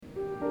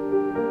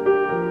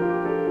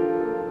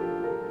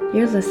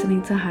You're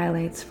listening to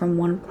highlights from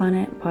One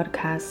Planet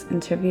podcast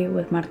interview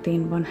with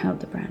Martin von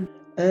Hildebrand.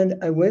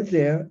 And I went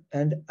there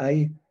and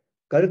I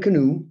got a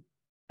canoe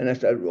and I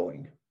started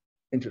rowing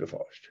into the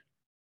forest.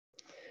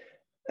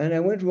 And I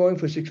went rowing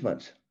for 6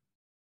 months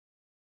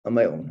on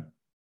my own.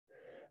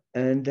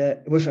 And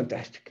it was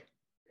fantastic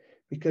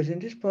because in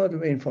this part of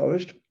the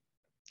rainforest,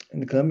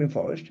 in the Colombian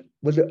forest,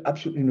 was there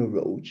absolutely no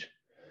roads.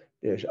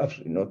 There's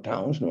absolutely no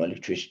towns, no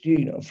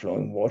electricity, no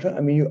flowing water.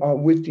 I mean, you are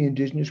with the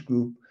indigenous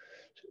group.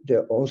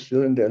 They're all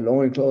still in their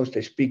loincloths.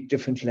 They speak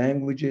different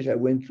languages. I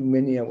went through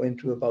many. I went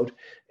through about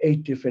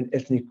 8 different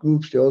ethnic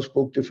groups. They all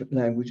spoke different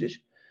languages.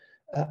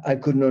 I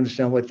couldn't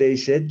understand what they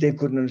said. They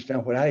couldn't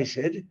understand what I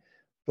said,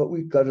 but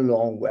we got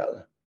along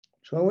well.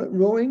 So I went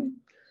rowing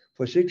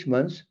for 6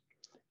 months,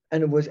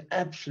 and it was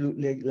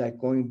absolutely like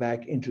going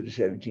back into the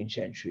 17th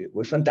century. It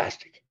was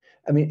fantastic.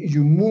 I mean,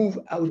 you move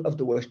out of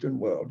the Western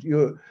world.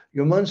 You're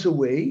months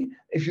away.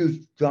 If you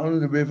drown in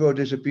the river or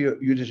disappear,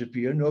 you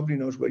disappear. Nobody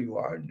knows where you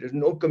are. There's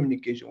no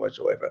communication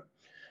whatsoever,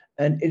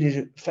 and it is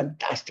a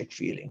fantastic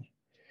feeling.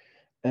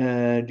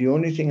 The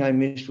only thing I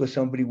missed was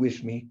somebody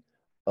with me,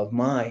 of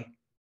my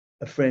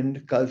a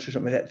friend, culture,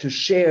 something like that, to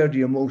share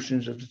the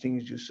emotions of the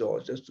things you saw,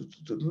 just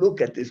to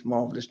look at this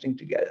marvelous thing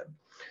together,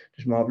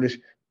 this marvelous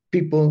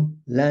people,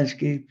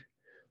 landscape,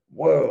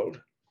 world.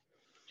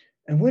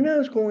 And when I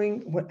was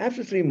going,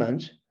 after 3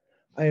 months,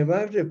 I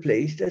arrived at a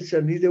place that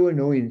suddenly there were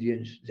no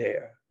Indians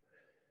there.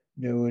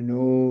 There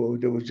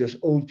was just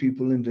old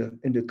people in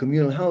the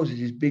communal houses,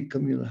 these big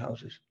communal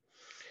houses.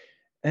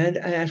 And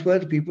I asked where are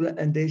the people,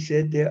 and they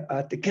said they're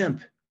at the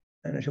camp.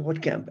 And I said,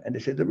 what camp? And they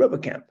said the rubber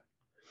camp.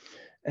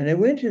 And I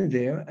went in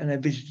there and I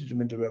visited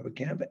them in the rubber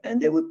camp, and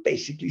they were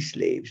basically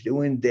slaves. They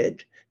were in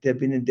debt. They've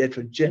been in debt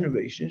for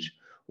generations,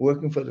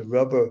 working for the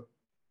rubber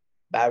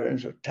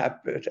barons or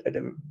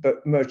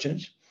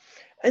merchants.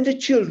 And the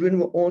children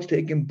were all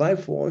taken by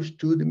force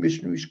to the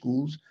missionary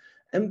schools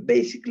and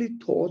basically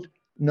taught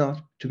not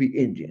to be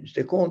Indians.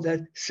 They called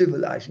that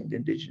civilizing the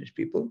indigenous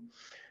people,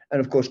 and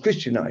of course,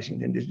 Christianizing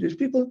the indigenous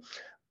people.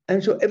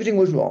 And so everything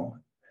was wrong.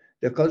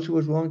 Their culture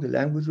was wrong, the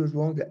language was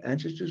wrong, their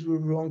ancestors were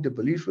wrong, the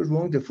beliefs was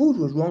wrong, the food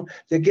was wrong,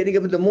 their getting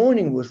up in the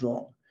morning was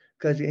wrong.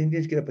 Because the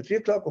Indians get up at 3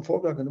 o'clock or 4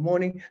 o'clock in the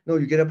morning. No,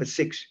 you get up at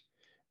 6.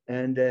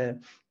 And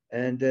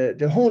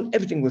the whole,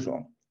 everything was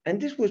wrong. And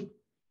this was,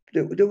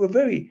 they were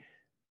very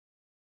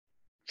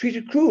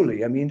treated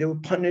cruelly. I mean, they were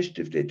punished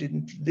if they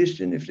didn't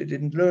listen, if they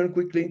didn't learn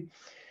quickly.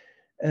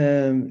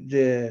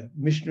 The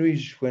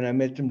missionaries, when I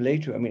met them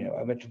later, I mean,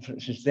 I met them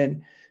since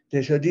then,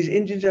 they said, these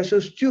Indians are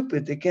so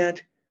stupid, they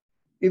can't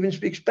even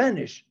speak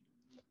Spanish.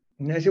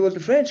 And I said, well,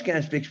 the French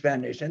can't speak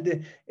Spanish and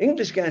the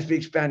English can't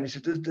speak Spanish.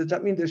 Does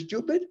that mean they're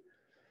stupid?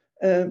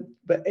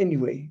 But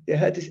anyway, they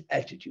had this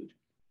attitude.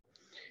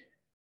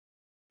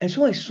 And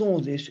so I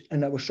saw this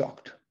and I was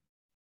shocked.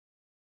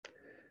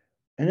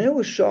 And I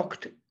was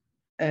shocked,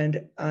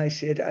 and I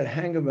said, I'll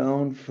hang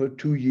around for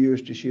 2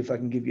 years to see if I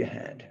can give you a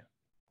hand.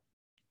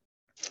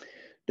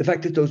 The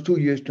fact that those 2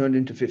 years turned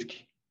into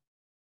 50.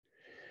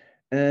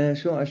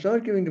 So I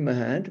started giving them a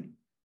hand.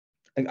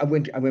 I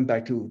went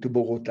back to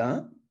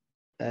Bogota,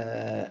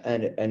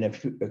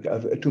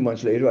 and 2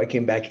 months later I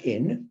came back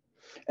in,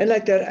 and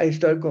like that I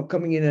started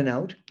coming in and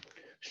out,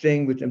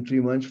 staying with them 3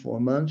 months,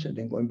 4 months, and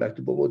then going back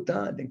to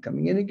Bogota, and then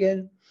coming in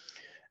again.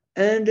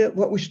 And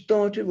what we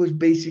started was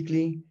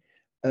basically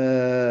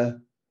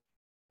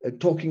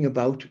talking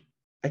about.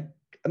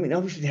 I mean,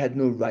 obviously they had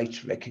no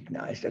rights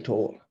recognized at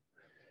all.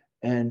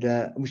 And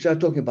we started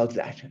talking about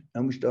that,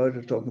 and we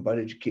started talking about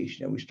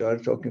education, and we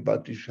started talking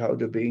about this, how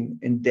they're being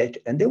in debt,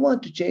 and they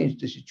want to change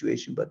the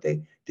situation, but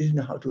they didn't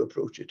know how to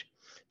approach it.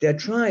 They had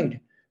tried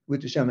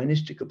with the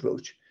shamanistic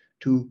approach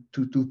to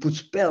put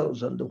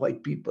spells on the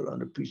white people, on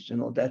the priests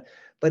and all that,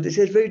 but they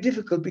said it's very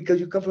difficult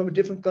because you come from a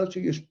different culture,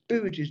 your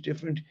spirit is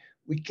different.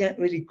 We can't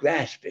really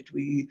grasp it.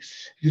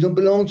 You don't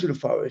belong to the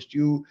forest.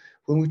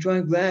 When we try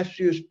and grasp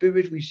your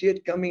spirit, we see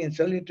it coming, and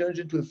suddenly it turns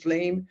into a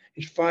flame.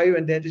 It's fire,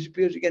 and then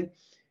disappears again.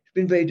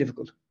 Been very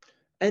difficult.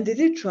 And they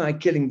did try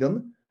killing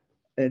them.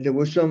 There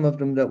were some of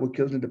them that were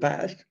killed in the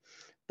past,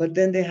 but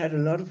then they had a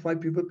lot of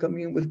white people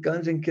coming in with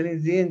guns and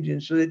killing the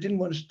Indians, so they didn't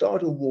want to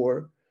start a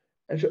war,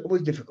 and so it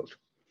was difficult.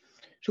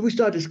 So we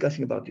started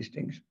discussing about these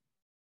things.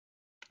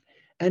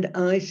 And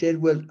I said,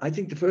 well, I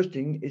think the first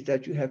thing is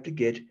that you have to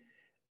get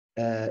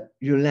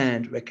your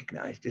land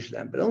recognized. This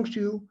land belongs to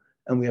you,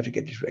 and we have to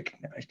get this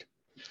recognized.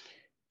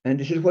 And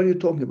they said, what are you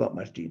talking about,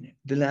 Martin?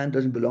 The land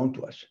doesn't belong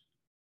to us.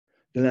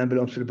 The land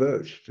belongs to the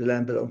birds. The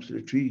land belongs to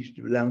the trees.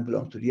 The land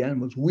belongs to the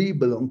animals. We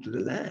belong to the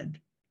land.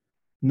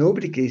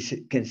 Nobody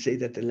can say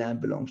that the land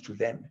belongs to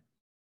them.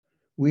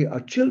 We are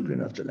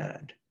children of the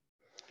land.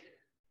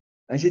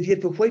 I said,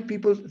 yet, but white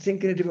people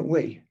think in a different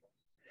way.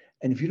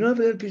 And if you don't have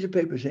a little piece of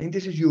paper saying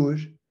this is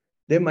yours,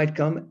 they might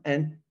come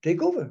and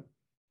take over.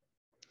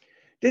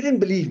 They didn't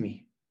believe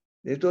me.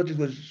 They thought it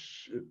was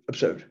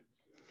absurd.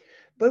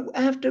 But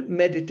after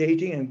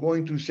meditating and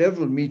going through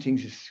several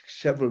meetings,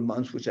 several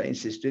months, which I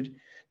insisted,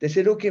 they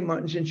said, okay,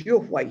 Martin, since you're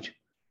white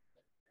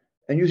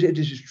and you say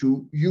this is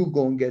true, you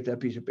go and get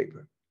that piece of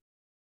paper.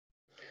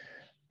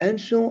 And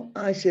so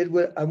I said,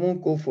 well, I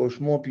won't go for a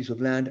small piece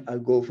of land. I'll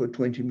go for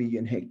 20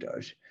 million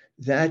hectares.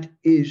 That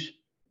is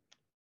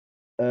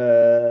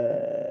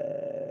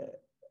the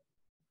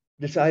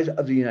size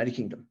of the United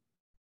Kingdom.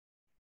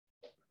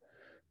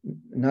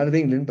 Not of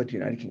England, but the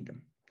United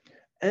Kingdom.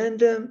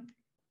 And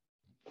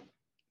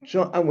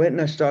so I went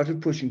and I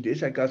started pushing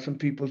this. I got some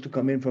people to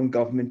come in from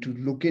government to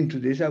look into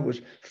this. I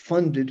was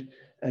funded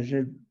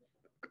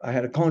I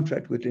had a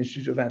contract with the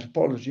Institute of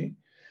Anthropology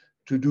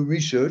to do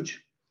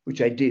research,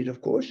 which I did,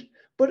 of course,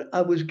 but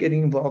I was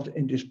getting involved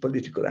in this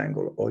political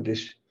angle or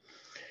this.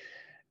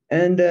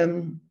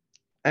 And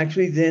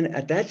actually then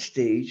at that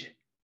stage,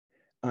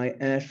 I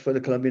asked for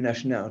the Colombian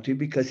nationality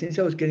because since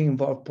I was getting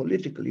involved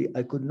politically,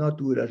 I could not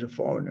do it as a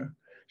foreigner.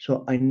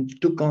 So I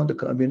took on the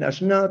Colombian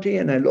nationality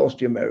and I lost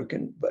the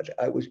American, but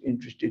I was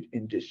interested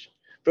in this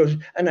process.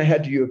 And I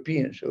had the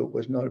European, so it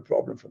was not a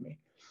problem for me.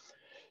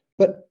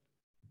 But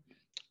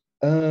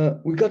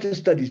we got the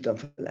studies done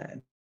for the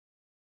land.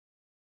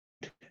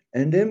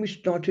 And then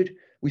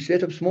we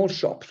set up small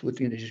shops with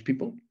the indigenous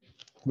people,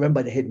 run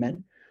by the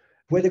headman,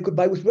 where they could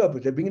buy with rubber.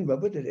 They bring in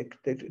rubber, they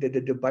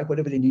buy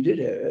whatever they needed,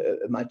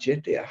 a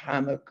machete, a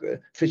hammock,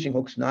 fishing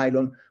hooks,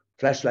 nylon,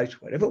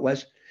 flashlights, whatever it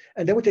was.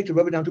 And then we take the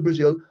rubber down to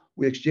Brazil,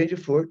 we exchange it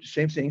for the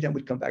same things, and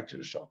we'd come back to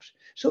the shops.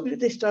 So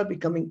they started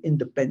becoming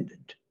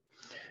independent.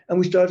 And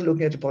we started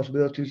looking at the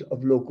possibilities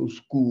of local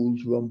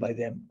schools run by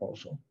them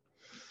also.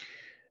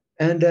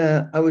 And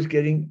I was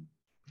getting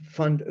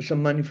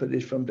some money for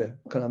this from the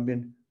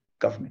Colombian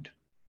government.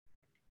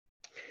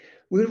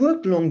 We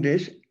worked along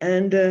this,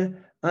 and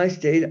I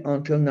stayed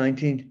until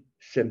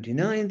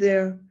 1979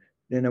 there.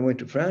 Then I went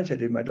to France, I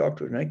did my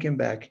doctorate, and I came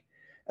back.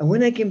 And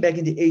when I came back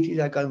in the 80s,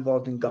 I got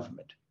involved in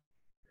government.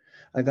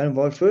 I got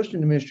involved first in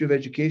the Ministry of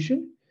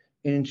Education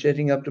in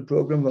setting up the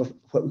program of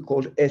what we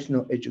called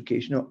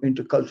ethno-education or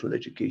intercultural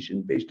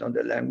education based on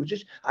their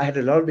languages. I had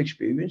a lot of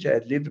experience. I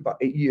had lived about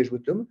 8 years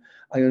with them.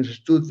 I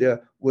understood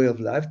their way of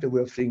life, their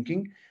way of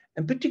thinking.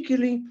 And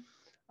particularly,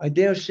 I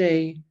dare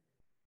say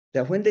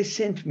that when they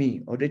sent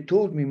me or they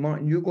told me,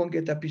 Martin, you go and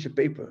get that piece of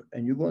paper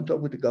and you go and talk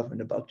with the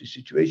government about this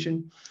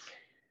situation,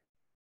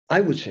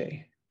 I would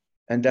say,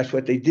 and that's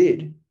what they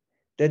did,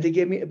 that they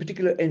gave me a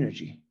particular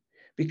energy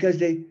because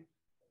they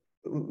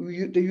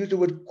used the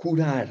word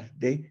curar.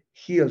 They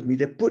healed me.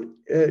 They put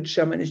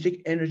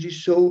shamanistic energy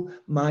so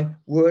my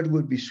word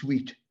would be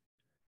sweet,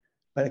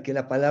 para que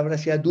la palabra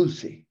sea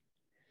dulce,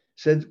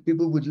 so that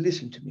people would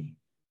listen to me.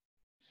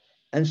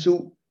 And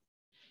so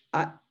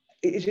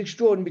it's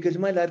extraordinary because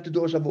in my life, the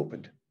doors have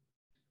opened.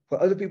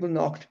 Where other people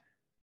knocked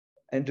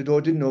and the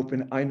door didn't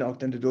open, I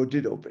knocked and the door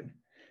did open.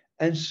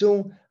 And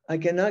so I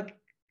cannot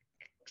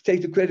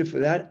take the credit for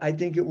that. I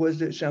think it was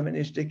the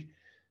shamanistic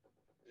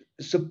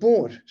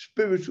support,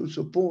 spiritual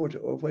support,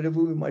 or whatever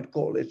we might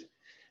call it,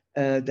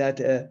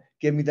 that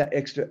gave me that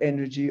extra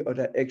energy or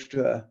that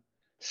extra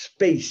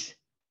space.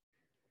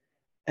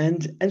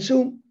 And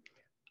so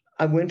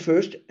I went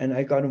first and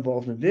I got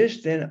involved in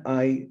this. Then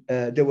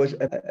there was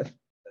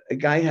a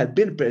guy had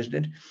been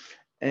president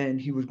and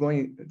he was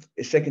going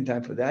a second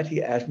time for that.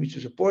 He asked me to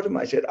support him.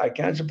 I said, I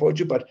can't support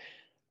you, but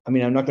I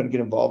mean, I'm not going to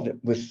get involved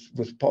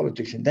with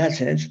politics in that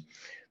sense.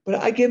 But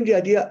I gave him the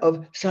idea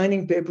of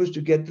signing papers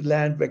to get the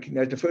land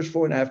recognized, the first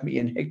 4.5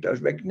 million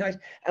hectares recognized,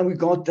 and we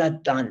got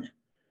that done.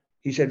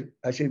 I said,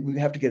 we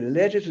have to get a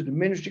letter to the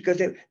ministry because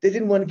they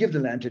didn't want to give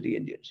the land to the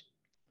Indians,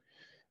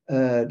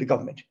 the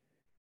government.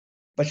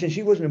 But since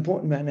he was an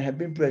important man and had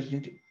been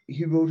president,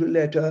 he wrote a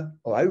letter,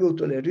 or I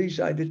wrote a letter, he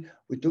signed it,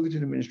 we took it to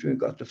the ministry and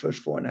got the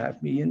first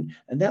 4.5 million,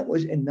 and that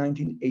was in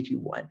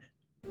 1981.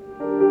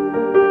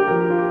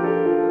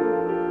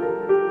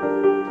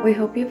 We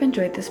hope you've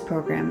enjoyed this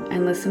program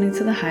and listening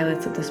to the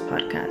highlights of this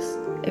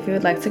podcast. If you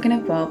would like to get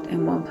involved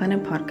in One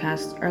Planet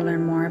Podcast or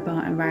learn more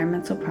about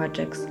environmental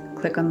projects,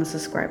 click on the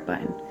subscribe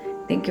button.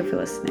 Thank you for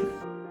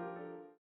listening.